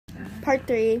Part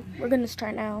 3. We're gonna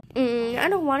start now. I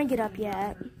don't want to get up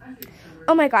yet.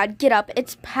 Oh my god, get up.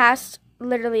 It's past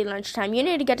literally lunchtime. You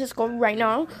need to get to school right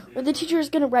now, or the teacher is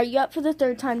gonna write you up for the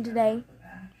 3rd time today.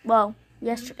 Well,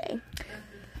 yesterday.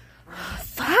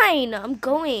 Fine, I'm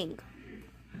going.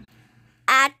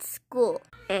 At school.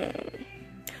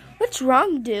 What's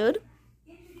wrong, dude?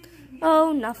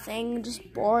 Oh, nothing.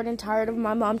 Just bored and tired of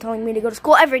my mom telling me to go to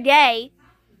school every day.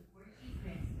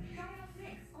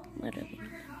 Literally.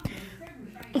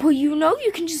 Well, you know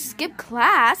you can just skip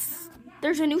class.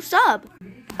 There's a new sub.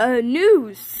 A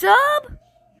new sub?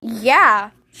 Yeah,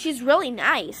 she's really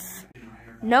nice.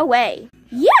 No way.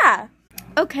 Yeah.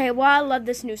 Okay, well, I love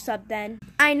this new sub then.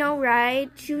 I know, right?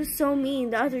 She was so mean.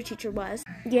 The other teacher was.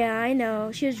 Yeah, I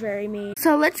know. She was very mean.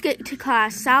 So let's get to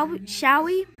class, shall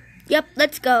we? Yep,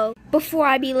 let's go. Before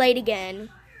I be late again.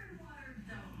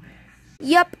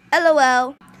 Yep,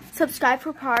 LOL. Subscribe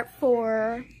for part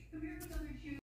 4.